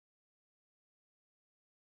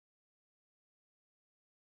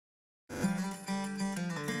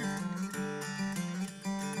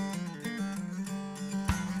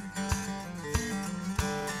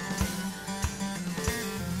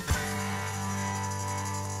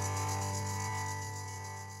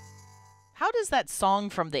does that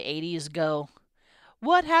song from the 80s go?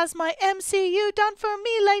 What has my MCU done for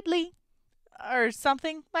me lately? Or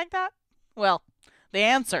something like that? Well, the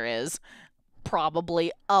answer is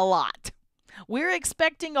probably a lot. We're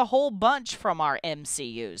expecting a whole bunch from our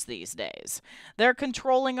MCUs these days. They're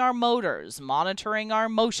controlling our motors, monitoring our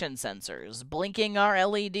motion sensors, blinking our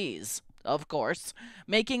LEDs, of course,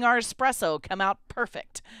 making our espresso come out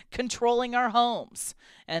perfect, controlling our homes,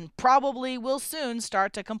 and probably will soon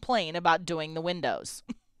start to complain about doing the windows.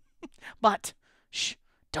 But, shh,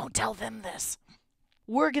 don't tell them this.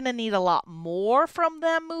 We're going to need a lot more from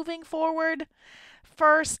them moving forward.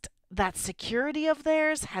 First, that security of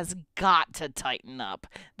theirs has got to tighten up.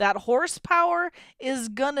 That horsepower is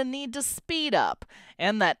gonna need to speed up.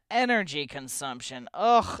 And that energy consumption,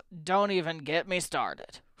 don't even get me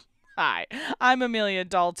started. Hi, I'm Amelia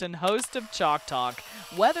Dalton, host of Chalk Talk.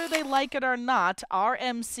 Whether they like it or not, our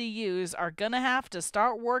MCUs are gonna have to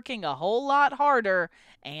start working a whole lot harder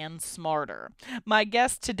and smarter. My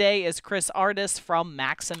guest today is Kris Ardis from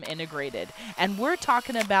Maxim Integrated, and we're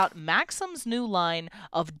talking about Maxim's new line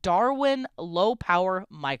of DARWIN low-power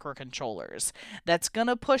microcontrollers that's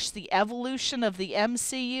gonna push the evolution of the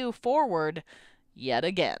MCU forward yet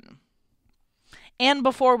again. And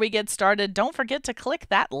before we get started, don't forget to click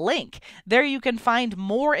that link. There you can find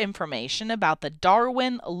more information about the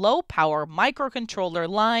DARWIN low-power microcontroller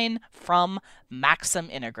line from Maxim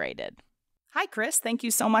Integrated. Hi, Kris. Thank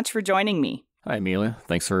you so much for joining me. Hi, Amelia.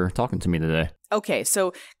 Thanks for talking to me today. Okay,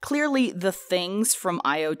 so clearly the things from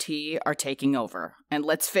IoT are taking over. And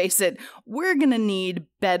let's face it, we're going to need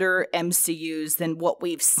better MCUs than what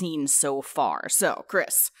we've seen so far. So,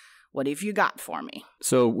 Kris, what have you got for me?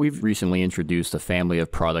 So we've recently introduced a family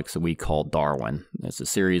of products that we call DARWIN. It's a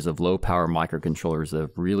series of low-power microcontrollers that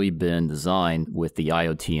have really been designed with the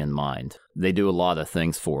IoT in mind. They do a lot of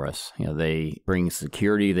things for us. They bring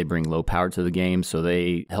security, they bring low power to the game, so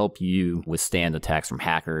they help you withstand attacks from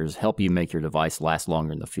hackers, help you make your device last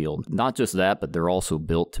longer in the field. Not just that, but they're also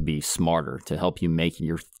built to be smarter, to help you make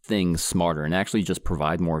your things smarter and actually just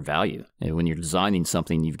provide more value. And when you're designing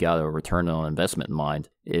something, you've got a return on investment in mind.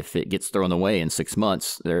 If it gets thrown away in 6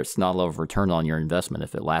 months, there's not a lot of return on your investment.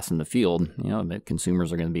 If it lasts in the field,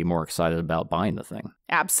 consumers are going to be more excited about buying the thing.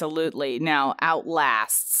 Absolutely. Now,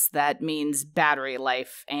 outlasts, that means battery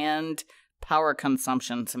life and power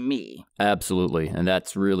consumption to me. Absolutely. And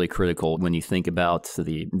that's really critical when you think about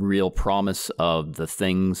the real promise of the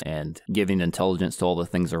things and giving intelligence to all the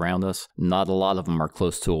things around us. Not a lot of them are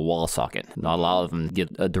close to a wall socket. Not a lot of them get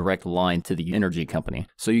a direct line to the energy company.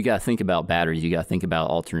 So you got to think about batteries. You got to think about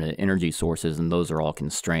alternate energy sources, and those are all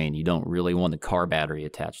constrained. You don't really want a car battery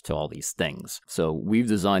attached to all these things. So we've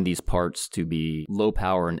designed these parts to be low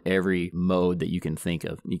power in every mode that you can think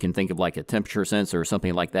of. You can think of like a temperature sensor or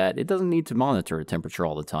something like that. It doesn't need to monitor a temperature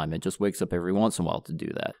all the time. It just wakes up every once in a while to do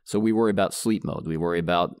that. So we worry about sleep mode. We worry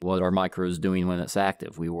about what our micro is doing when it's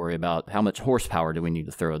active. We worry about how much horsepower do we need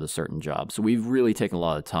to throw at a certain job. So we've really taken a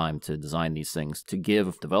lot of time to design these things to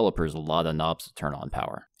give developers a lot of knobs to turn on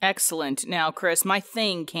power. Excellent. Now, Kris, my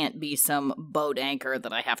thing can't be some boat anchor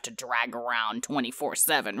that I have to drag around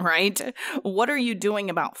 24/7, right? What are you doing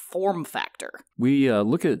about form factor? We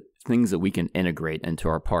look at things that we can integrate into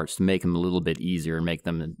our parts to make them a little bit easier and make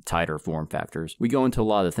them in tighter form factors. We go into a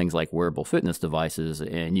lot of things like wearable fitness devices,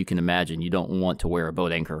 and you can imagine you don't want to wear a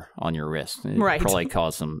boat anchor on your wrist. It right. Probably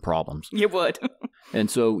cause some problems. You would. And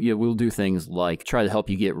so, we'll do things like try to help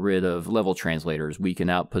you get rid of level translators. We can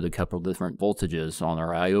output a couple of different voltages on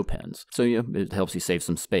our I/O pins. So, it helps you save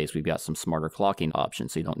some space. We've got some smarter clocking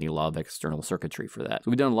options, so you don't need a lot of external circuitry for that.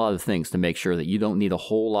 So we've done a lot of things to make sure that you don't need a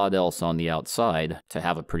whole lot else on the outside to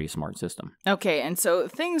have a pretty smart system. Okay, and so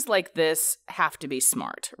things like this have to be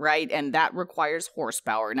smart, right? And that requires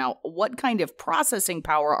horsepower. Now, what kind of processing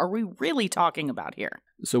power are we really talking about here?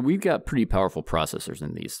 So we've got pretty powerful processors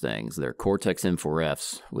in these things. They're Cortex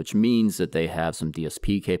M4Fs, which means that they have some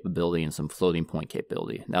DSP capability and some floating point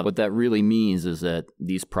capability. Now, what that really means is that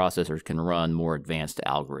these processors can run more advanced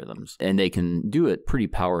algorithms, and they can do it pretty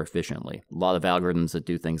power efficiently. A lot of algorithms that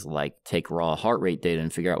do things like take raw heart rate data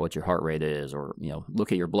and figure out what your heart rate is, or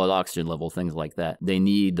look at your blood oxygen level, things like that. They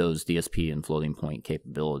need those DSP and floating point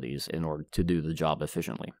capabilities in order to do the job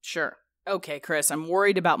efficiently. Sure. Okay, Kris, I'm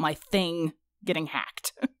worried about my thing getting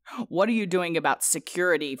hacked. What are you doing about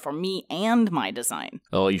security for me and my design?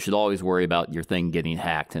 Oh, you should always worry about your thing getting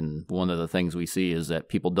hacked. And one of the things we see is that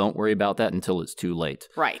people don't worry about that until it's too late.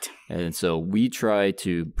 Right. And so we try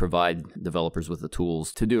to provide developers with the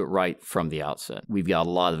tools to do it right from the outset. We've got a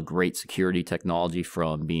lot of great security technology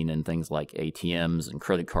from being in things like ATMs and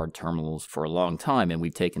credit card terminals for a long time. And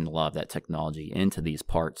we've taken a lot of that technology into these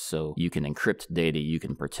parts so you can encrypt data, you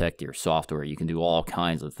can protect your software, you can do all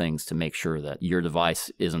kinds of things to make sure that your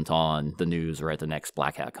device isn't on the news or at the next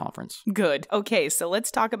Black Hat conference. Good. Okay, so let's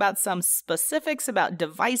talk about some specifics about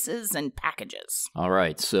devices and packages. All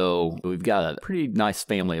right, so we've got a pretty nice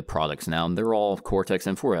family of products now, and they're all Cortex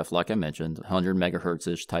M4F, like I mentioned, 100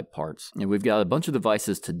 megahertz-ish type parts. And we've got a bunch of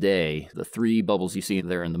devices today, the three bubbles you see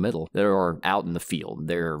there in the middle, that are out in the field.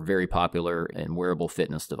 They're very popular and wearable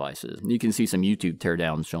fitness devices. You can see some YouTube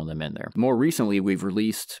teardowns showing them in there. More recently, we've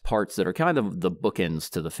released parts that are kind of the bookends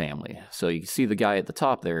to the family. So you can see the guy at the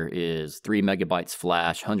top there is 3 megabytes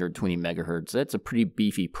flash, 120 megahertz. That's a pretty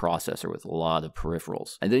beefy processor with a lot of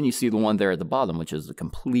peripherals. And then you see the one there at the bottom, which is the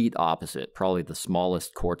complete opposite, probably the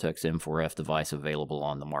smallest Cortex M4F device available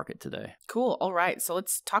on the market today. Cool. All right, so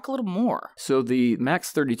let's talk a little more. So the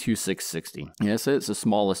MAX32660, yes, it's the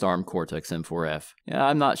smallest ARM Cortex M4F. Yeah,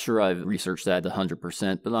 I'm not sure I've researched that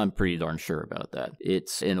 100%, but I'm pretty darn sure about that.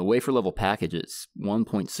 It's in a wafer level package, it's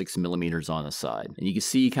 1.6 millimeters on the side. And you can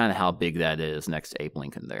see kind of how big that is next to Ape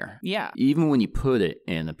Lincoln there. Yeah. Even when you put it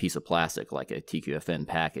in a piece of plastic like a TQFN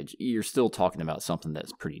package, you're still talking about something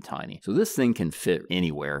that's pretty tiny. So this thing can fit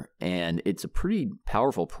anywhere, and it's a pretty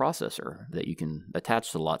powerful processor that you can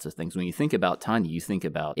attach to lots of things. When you think about tiny, you think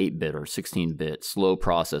about 8-bit or 16-bit slow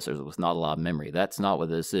processors with not a lot of memory. That's not what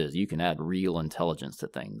this is. You can add real intelligence to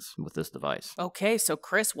things with this device. Okay, so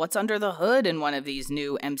Kris, what's under the hood in one of these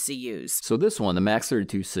new MCUs? So this one, the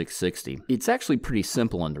MAX32660, it's actually pretty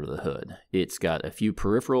simple under the hood. It's got a few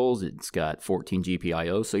peripherals, it's got 14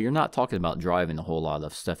 GPIO, so you're not talking about driving a whole lot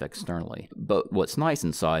of stuff externally. But what's nice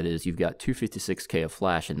inside is you've got 256K of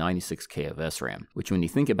flash and 96K of SRAM, which when you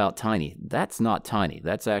think about tiny, that's not tiny.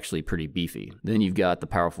 That's actually pretty beefy. Then you've got the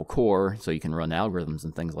powerful core, so you can run algorithms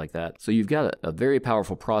and things like that. So you've got a very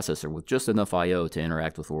powerful processor with just enough I/O to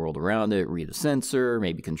interact with the world around it, read a sensor,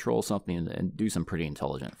 maybe control something, and do some pretty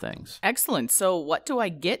intelligent things. Excellent. So what do I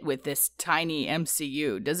get with this tiny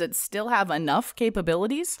MCU? Does it still have enough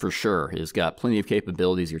capabilities? For sure. It's got plenty of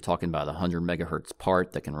capabilities. You're talking about a 100 megahertz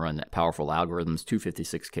part that can run powerful algorithms.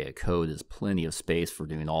 256K of code is plenty of space for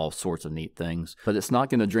doing all sorts of neat things. But it's not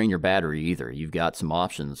going to drain your battery either. You've got some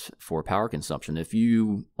options for power consumption. If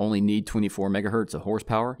you only need 24 megahertz of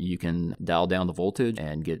horsepower, you can dial down the voltage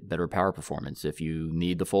and get better power performance. If you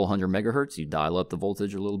need the full 100 megahertz, you dial up the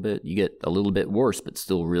voltage a little bit. You get a little bit worse, but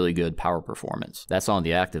still really good power performance. That's on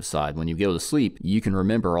the active side. When you go to sleep, you can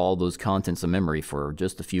remember all those contents of memory for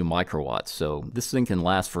just a few microwatts. So this thing can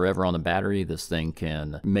last forever on the battery. This thing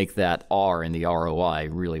can make that R in the ROI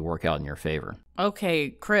really work out in your favor. Okay,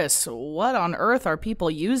 Kris, what on earth are people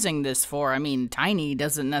using this for? I mean, tiny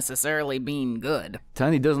doesn't necessarily mean good.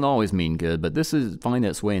 Tiny doesn't always mean good, but this is finding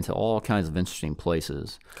its way into all kinds of interesting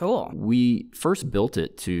places. Cool. We first built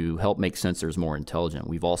it to help make sensors more intelligent.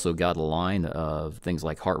 We've also got a line of things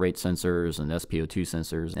like heart rate sensors and SpO2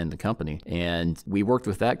 sensors in the company. And we worked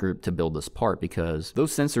with that group to build this part because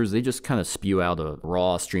those sensors, they just kind of spew out a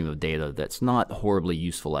raw stream of data that's not horribly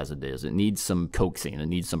useful as it is. It needs some coaxing, it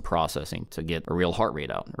needs some processing to get a real heart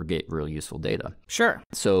rate out or get real useful data. Sure.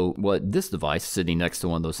 So what this device sitting next to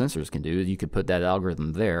one of those sensors can do is you could put that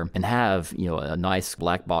algorithm there and have, a nice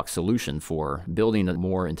black box solution for building a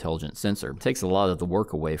more intelligent sensor. It takes a lot of the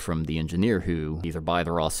work away from the engineer who either buy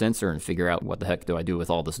the raw sensor and figure out what the heck do I do with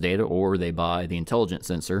all this data, or they buy the intelligent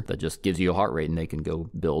sensor that just gives you a heart rate and they can go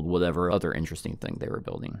build whatever other interesting thing they were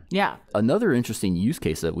building. Yeah. Another interesting use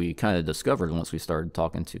case that we kind of discovered once we started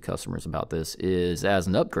talking to customers about this is as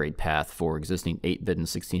an upgrade path for existing 8-bit and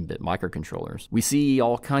 16-bit microcontrollers. We see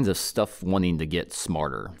all kinds of stuff wanting to get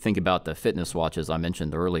smarter. Think about the fitness watches I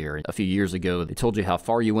mentioned earlier. A few years ago, they told you how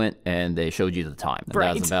far you went and they showed you the time. And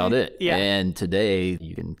right. That's about it. Yeah. And today,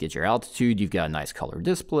 you can get your altitude. You've got a nice color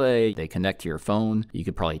display. They connect to your phone. You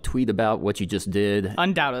could probably tweet about what you just did.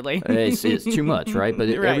 Undoubtedly. It's too much, right? But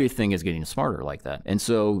right. Everything is getting smarter like that. And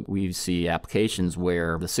so we see applications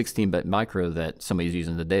where the 16-bit micro that somebody's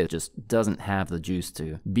using today just doesn't have the juice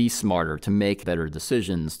to be smarter, to make better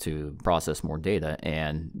decisions to process more data.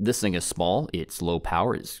 And this thing is small, it's low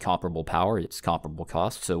power, it's comparable power, it's comparable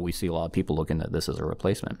cost. So we see a lot of people looking at this as a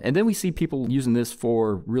replacement. And then we see people using this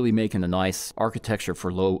for really making a nice architecture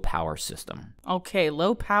for low power system. Okay,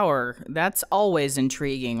 low power, that's always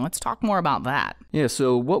intriguing. Let's talk more about that. Yeah,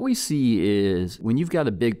 so what we see is when you've got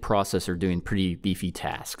a big processor doing pretty beefy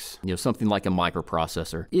tasks, something like a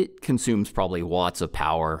microprocessor, it consumes probably watts of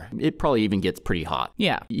power. It probably even gets pretty hot.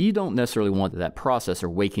 Yeah. You don't necessarily want that processor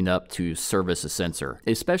waking up to service a sensor,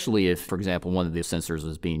 especially if, for example, one of the sensors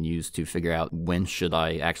is being used to figure out when should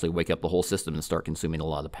I actually wake up the whole system and start consuming a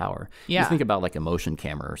lot of power. Yeah. You think about like a motion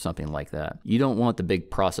camera or something like that. You don't want the big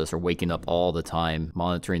processor waking up all the time,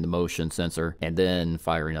 monitoring the motion sensor, and then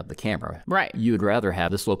firing up the camera. Right. You would rather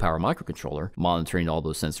have this low-power microcontroller monitoring all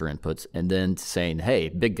those sensor inputs and then saying, hey,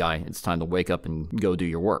 big guy, it's time to wake up and go do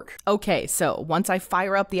your work. Okay, so once I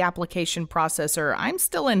fire up the application processor, I'm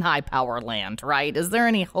still in high power land, right? Is there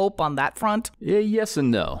any hope on that front? Yes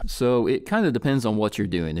and no. So it kind of depends on what you're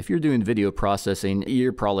doing. If you're doing video processing,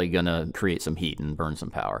 you're probably going to create some heat and burn some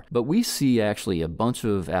power. But we see actually a bunch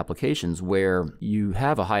of applications where you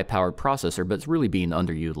have a high-powered processor, but it's really being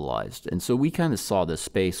underutilized. And so we kind of saw this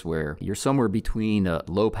space where you're somewhere between a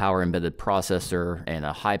low-power embedded processor and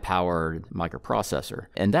a high-powered microprocessor.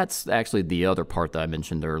 And that's actually the other part that I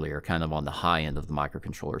mentioned earlier, kind of on the high end of the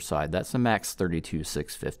microcontroller side. That's the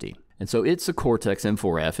MAX32660. And so it's a Cortex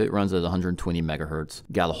M4F. It runs at 120 megahertz.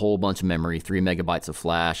 Got a whole bunch of memory, 3 megabytes of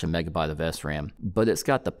flash, a megabyte of SRAM. But it's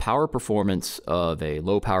got the power performance of a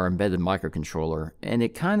low-power embedded microcontroller, and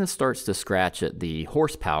it kind of starts to scratch at the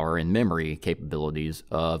horsepower and memory capabilities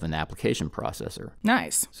of an application processor.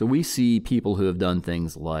 Nice. So we see people who have done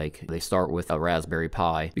things like they start with a Raspberry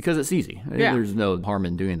Pi because it's easy. Yeah. There's no harm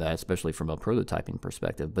in doing that, especially from a prototyping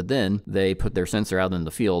perspective. But then they put their sensor out in the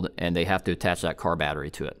field and they have to attach that car battery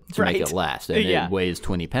to it to make it last. And Yeah. it weighs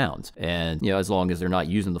 20 pounds. And as long as they're not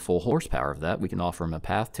using the full horsepower of that, we can offer them a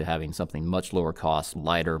path to having something much lower cost,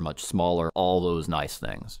 lighter, much smaller, all those nice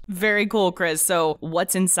things. Very cool, Kris. So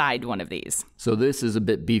what's inside one of these? So this is a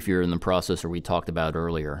bit beefier than the processor we talked about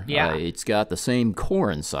earlier. Yeah. It's got the same core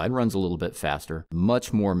inside, runs a little bit faster,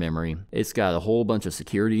 much more memory. It's got a whole bunch of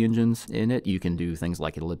security engines in it. You can do things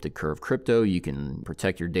like elliptic curve crypto. You can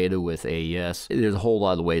protect your data with AES. There's a whole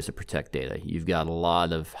lot of ways to protect data. You've got a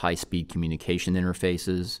lot of high-speed communication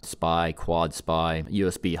interfaces, SPI, quad SPI,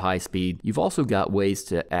 USB high speed. You've also got ways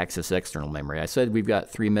to access external memory. I said we've got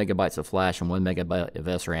 3 megabytes of flash and 1 megabyte of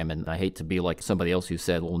SRAM, and I hate to be like somebody else who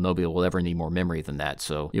said, well, nobody will ever need more memory than that.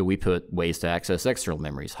 So we put ways to access external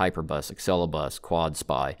memories, Hyperbus, Accellibus, quad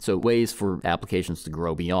SPI. So ways for applications to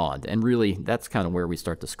grow beyond. And really, that's kind of where we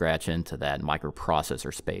start to scratch into that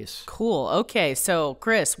microprocessor space. Cool. Okay, so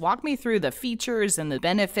Kris, walk me through the features and the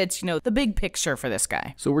benefits, the big picture for this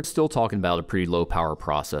guy. So we're still talking about a pretty low power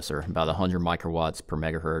processor, about 100 microwatts per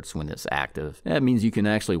megahertz when it's active. That means you can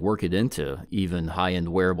actually work it into even high-end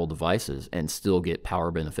wearable devices and still get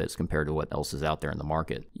power benefits compared to what else is out there in the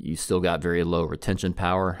market. You still got very low retention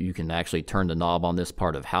power. You can actually turn the knob on this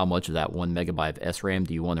part of how much of that 1 megabyte of SRAM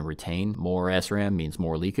do you want to retain. More SRAM means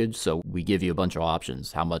more leakage, so we give you a bunch of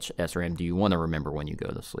options. How much SRAM do you want to remember when you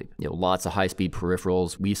go to sleep? Lots of high-speed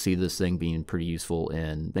peripherals. We see this thing being pretty useful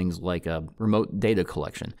in things like a remote data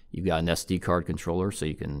collection. You've got an SD card controller, so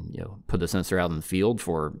you can put the sensor out in the field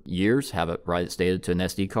for years, have it write its data to an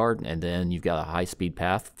SD card, and then you've got a high-speed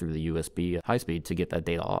path through the USB high-speed to get that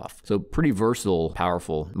data off. So pretty versatile,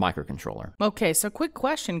 powerful microcontroller. Okay, so quick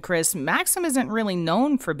question, Kris. Maxim isn't really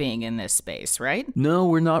known for being in this space, right? No,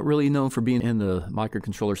 we're not really known for being in the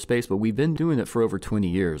microcontroller space, but we've been doing it for over 20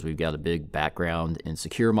 years. We've got a big background in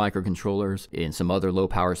secure microcontrollers, in some other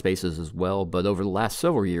low-power spaces as well, but over the last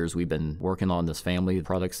several years, we've been working on this family of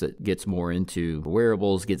products that gets more into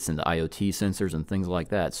wearables, gets into IoT sensors and things like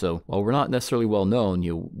that. So while we're not necessarily well known,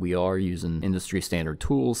 we are using industry standard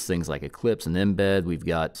tools, things like Eclipse and Embed. We've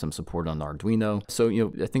got some support on Arduino. So,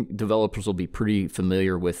 I think developers will be pretty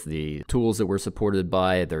familiar with the tools that we're supported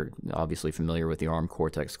by. They're obviously familiar with the ARM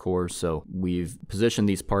Cortex cores. So we've positioned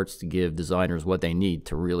these parts to give designers what they need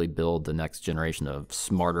to really build the next generation of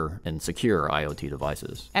smarter and secure IoT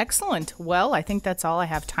devices. Excellent. Well, I think that's all I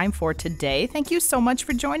have time for today. Thank you so much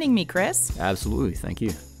for joining me, Kris. Absolutely. Thank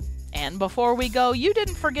you. And before we go, you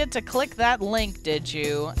didn't forget to click that link, did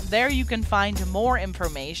you? There you can find more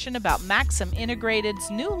information about Maxim Integrated's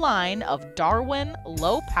new line of DARWIN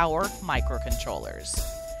low-power microcontrollers.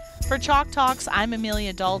 For Chalk Talks, I'm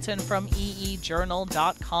Amelia Dalton from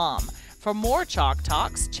eejournal.com. For more Chalk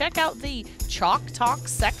Talks, check out the Chalk Talk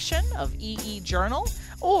section of EE Journal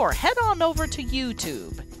or head on over to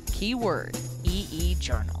YouTube. Keyword EE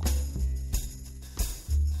Journal.